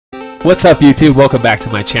What's up, YouTube? Welcome back to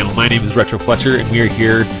my channel. My name is Retro Fletcher, and we are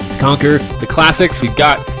here to conquer the classics. We've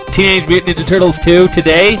got Teenage Mutant Ninja Turtles 2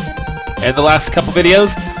 today, and the last couple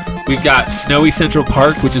videos. We've got Snowy Central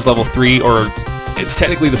Park, which is level 3, or it's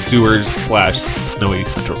technically the sewers / Snowy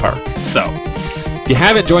Central Park. So, if you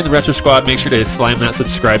haven't joined the Retro Squad, make sure to slam that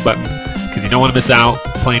subscribe button, because you don't want to miss out.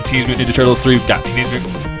 Playing Teenage Mutant Ninja Turtles 3, we've got Teenage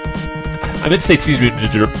Mutant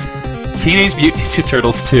Ninja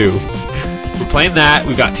Turtles 2. We're playing that.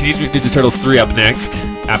 We've got Teenage Mutant Ninja Turtles 3 up next,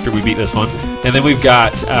 after we beat this one. And then we've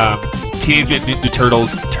got Teenage Mutant Ninja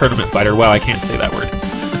Turtles Tournament Fighter. Well, I can't say that word.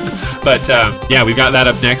 But, yeah, we've got that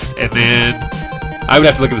up next. And then I would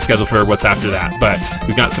have to look at the schedule for what's after that. But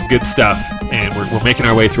we've got some good stuff, and we're making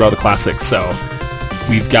our way through all the classics. So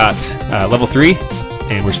we've got level 3,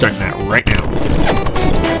 and we're starting that right now.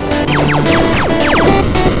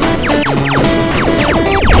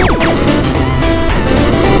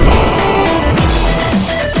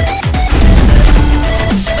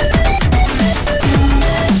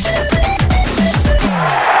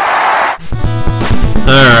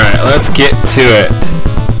 Alright, let's get to it.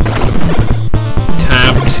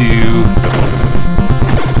 Time to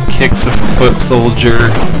kick some foot soldier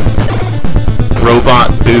robot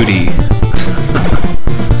booty.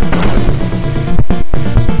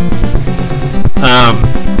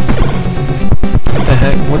 What the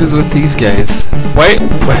heck? What is with these guys? Wait,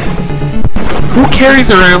 who carries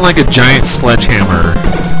around like a giant sledgehammer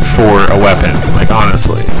for a weapon? Like,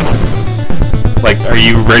 honestly. Like, are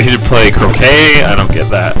you ready to play croquet? I don't get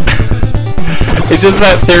that. It's just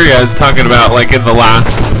that theory I was talking about, like in the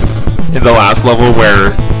last level, where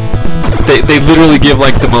they literally give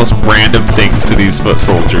like the most random things to these foot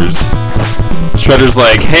soldiers. Shredder's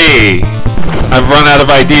like, hey, I've run out of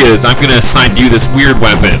ideas. I'm gonna assign you this weird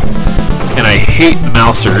weapon, and I hate the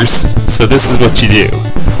mousers, so this is what you do.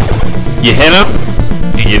 You hit them,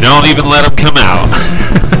 and you don't even let them come out.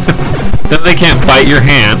 Then they can't bite your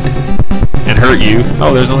hand and hurt you.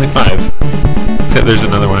 Oh, there's only 5. Except there's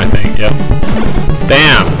another one, I think. Yep.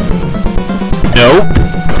 Bam. Nope.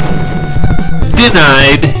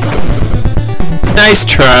 Denied. Nice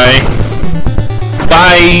try.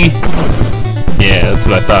 Bye. Yeah, that's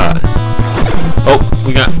what I thought. Oh,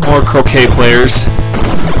 we got more croquet players.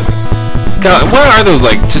 God, what are those,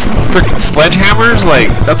 like, just freaking sledgehammers? Like,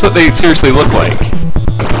 that's what they seriously look like.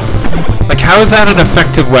 Like, how is that an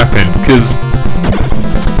effective weapon? Because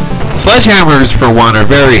sledgehammers, for one, are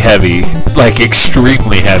very heavy, like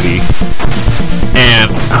extremely heavy, and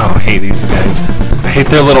oh, I hate these guys. I hate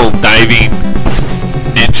their little diving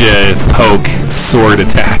ninja poke sword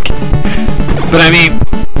attack. But I mean,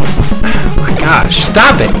 oh my gosh,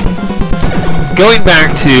 stop it! Going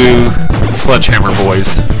back to Sledgehammer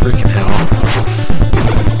Boys, freaking hell.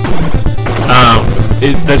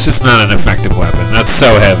 That's just not an effective weapon. That's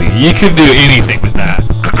so heavy. You can do anything with that.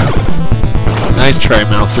 Nice try,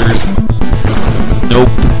 mousers. Nope.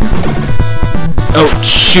 Oh,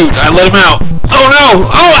 shoot. I let him out. Oh, no.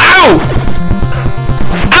 Oh, ow!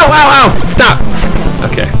 Ow, ow, ow. Stop.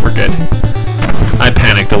 Okay, we're good. I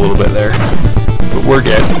panicked a little bit there. But we're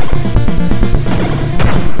good.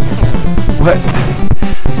 What?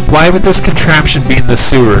 Why would this contraption be in the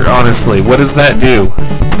sewer, honestly? What does that do?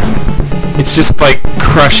 It's just like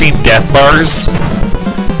crushing death bars?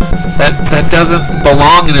 That doesn't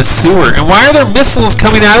belong in a sewer. And why are there missiles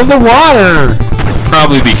coming out of the water?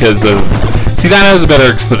 Probably because of... See, that has a better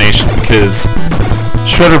explanation, because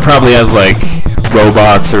Shredder probably has, like,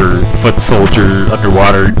 robots or foot soldier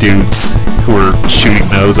underwater dudes who are shooting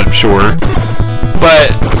those, I'm sure. But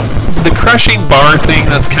the crushing bar thing,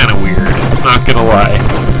 that's kind of weird. Not gonna lie.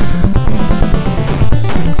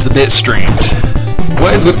 It's a bit strange.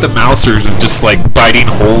 What is with the mousers and just, like, biting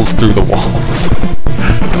holes through the walls?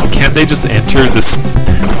 Can't they just enter this?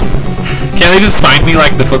 Can't they just find me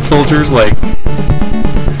like the foot soldiers? Like,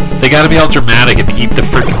 they gotta be all dramatic and eat the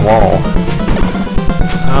freaking wall.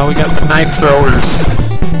 Oh, we got the knife throwers.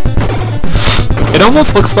 It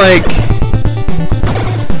almost looks like...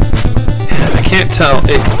 I can't tell.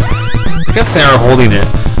 I guess they are holding it.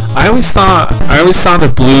 I always saw the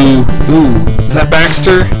blue... Ooh, is that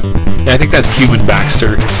Baxter? Yeah, I think that's Human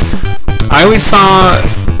Baxter. I always saw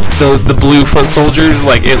the blue foot soldiers,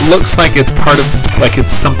 like, it looks like it's part of, like,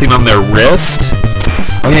 it's something on their wrist.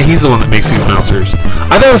 Oh yeah, he's the one that makes these mousers.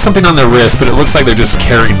 I thought it was something on their wrist, but it looks like they're just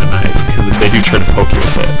carrying the knife, because they do try to poke you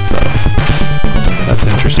with it, so that's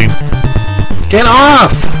interesting. Get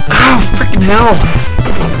off! Ow, freaking hell!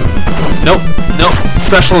 Nope, nope,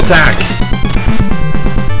 special attack.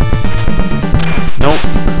 Nope.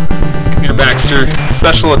 Come here, Baxter.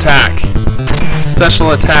 Special attack.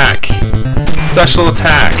 Special attack. Special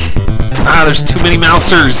attack. Ah, there's too many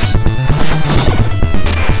mousers.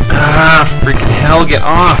 Ah, freaking hell, get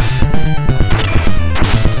off!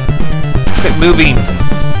 Quit moving!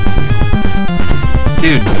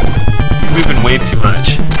 Dude, you're moving way too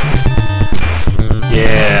much.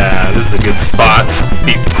 Yeah, this is a good spot to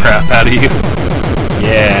beat the crap out of you.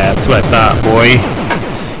 Yeah, that's what I thought, boy.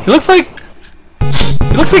 He looks like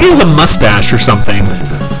he has a mustache or something.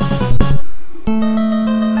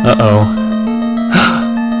 Uh-oh.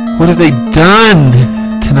 What have they done?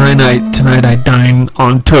 Tonight I dine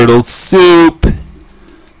on turtle soup.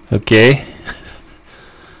 Okay.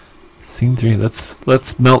 Scene 3.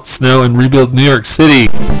 Let's melt snow and rebuild New York City.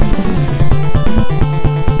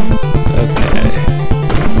 Okay.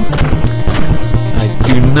 I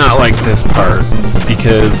do not like this part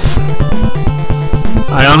because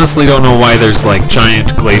I honestly don't know why there's like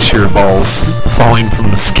giant glacier balls falling from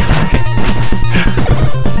the sky.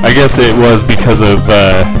 I guess it was because of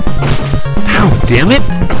ow, damn it!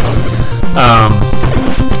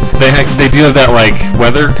 They do have that like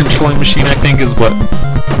weather controlling machine, I think, is what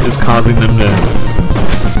is causing them to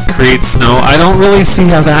create snow. I don't really see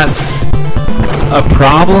how that's a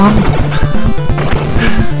problem.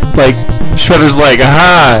 Like, Shredder's like,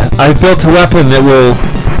 aha! I've built a weapon that will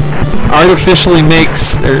artificially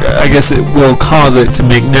makes, or I guess it will cause it to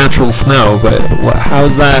make natural snow, but how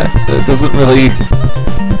is that? It doesn't really...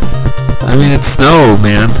 I mean, it's snow,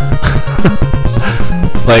 man.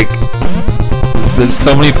 Like, there's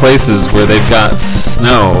so many places where they've got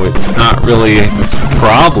snow. It's not really a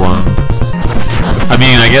problem. I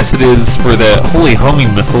mean, I guess it is for the holy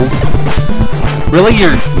homing missiles. Really?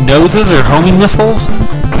 Your noses are homing missiles?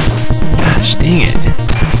 Gosh, dang it.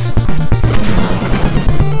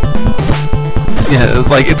 Yeah,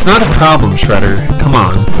 like, it's not a problem, Shredder. Come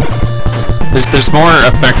on. There's more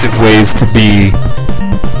effective ways to be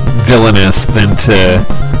villainous than to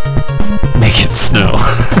make it snow.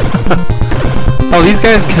 Oh, these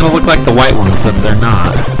guys kind of look like the white ones, but they're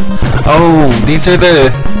not. Oh, these are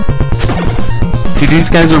the... Dude, these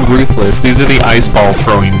guys are ruthless. These are the ice ball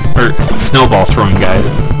throwing, or snowball throwing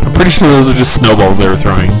guys. I'm pretty sure those are just snowballs they were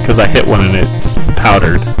throwing, because I hit one and it just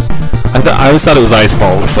powdered. I always thought it was ice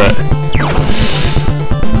balls, but...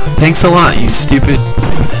 Thanks a lot, you stupid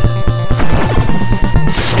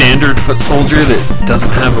standard foot soldier that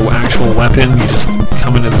doesn't have an actual weapon. You just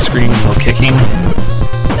come into the screen and go kicking.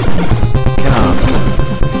 Get off.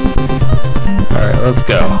 Alright, let's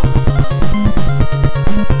go.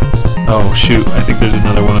 Oh shoot, I think there's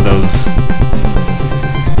another one of those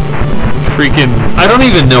freaking... I don't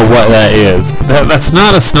even know what that is. That's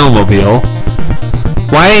not a snowmobile.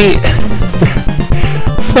 Why...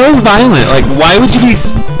 So violent. Like, why would you be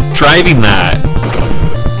driving that?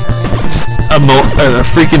 Just a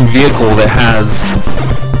freaking vehicle that has...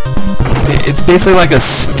 It's basically like a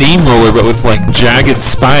steamroller, but with like jagged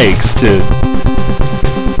spikes to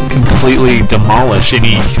completely demolish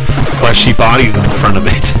any fleshy bodies in front of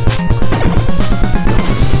it. It's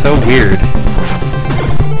so weird.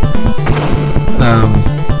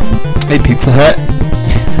 Hey, Pizza Hut.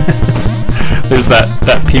 There's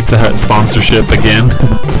that Pizza Hut sponsorship again.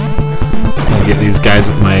 I'll get these guys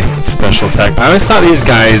with my special tech. I always thought these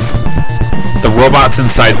guys, the robots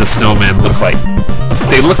inside the snowman, look like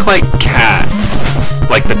cats.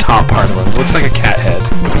 Like the top part of them. It looks like a cat head.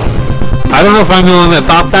 I don't know if I'm the one that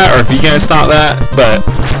thought that, or if you guys thought that, but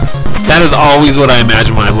that is always what I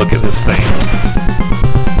imagine when I look at this thing.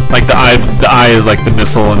 Like the eye is like the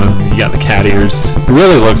missile, and then you got the cat ears. It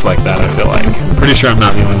really looks like that, I feel like. I'm pretty sure I'm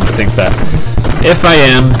not the only one that thinks that. If I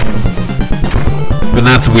am, then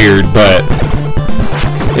that's weird, but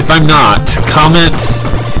if I'm not,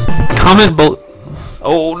 comment below.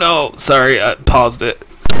 Oh no, sorry, I paused it.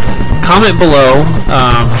 Comment below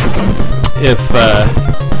if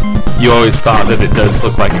you always thought that it does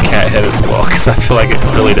look like a cat head as well, because I feel like it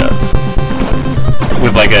really does.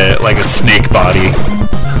 With like a snake body.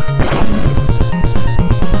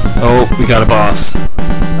 Oh, we got a boss.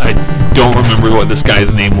 I don't remember what this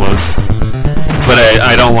guy's name was, but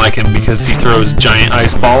I don't like him because he throws giant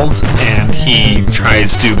ice balls and he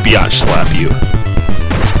tries to biatch slap you.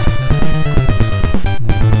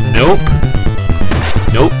 Nope.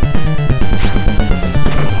 Nope.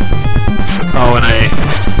 Oh, and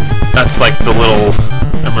that's like the little,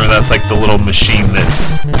 remember that's like the little machine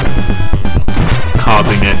that's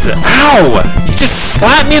causing it to, ow! You just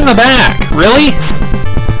slapped me in the back, really?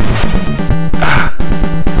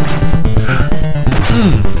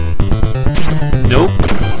 Nope.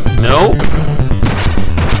 Nope.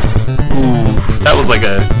 Ooh, that was like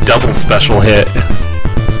a double special hit.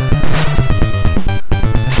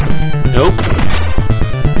 Nope.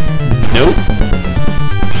 Nope.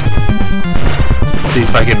 Let's see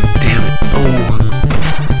if I can... Damn it. Oh.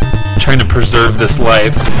 trying to preserve this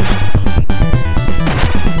life.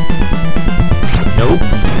 Nope.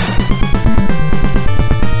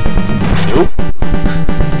 Nope.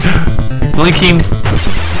 He's blinking.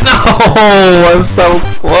 No! I'm so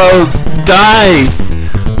close. Die!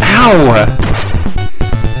 Ow!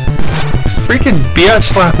 Freaking biatch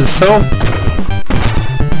slap is so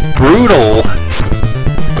brutal.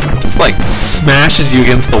 Just like smashes you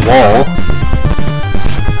against the wall.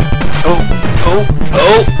 Oh, oh,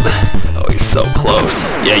 oh! Oh, he's so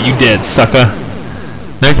close. Yeah, you did, sucker.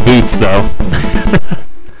 Nice boots, though.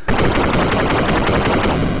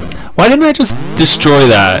 Why didn't I just destroy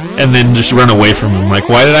that and then just run away from him? Like,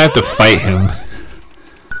 why did I have to fight him?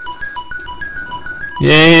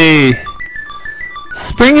 Yay!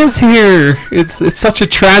 Spring is here! It's such a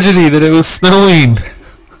tragedy that it was snowing.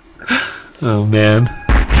 Oh man.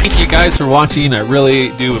 Thank you guys for watching. I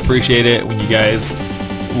really do appreciate it when you guys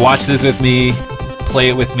watch this with me, play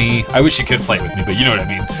it with me. I wish you could play it with me, but you know what I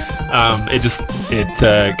mean.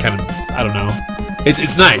 It kind of, I don't know.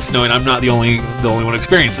 It's nice knowing I'm not the only one who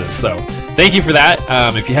experiences this. So thank you for that.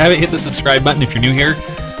 If you haven't hit the subscribe button, if you're new here,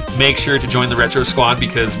 make sure to join the Retro Squad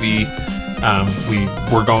because we're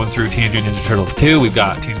going through Teenage Mutant Ninja Turtles 2. We've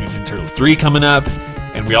got Teenage Mutant Ninja Turtles 3 coming up,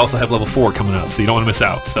 and we also have level 4 coming up. So you don't want to miss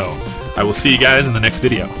out. So I will see you guys in the next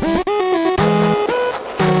video.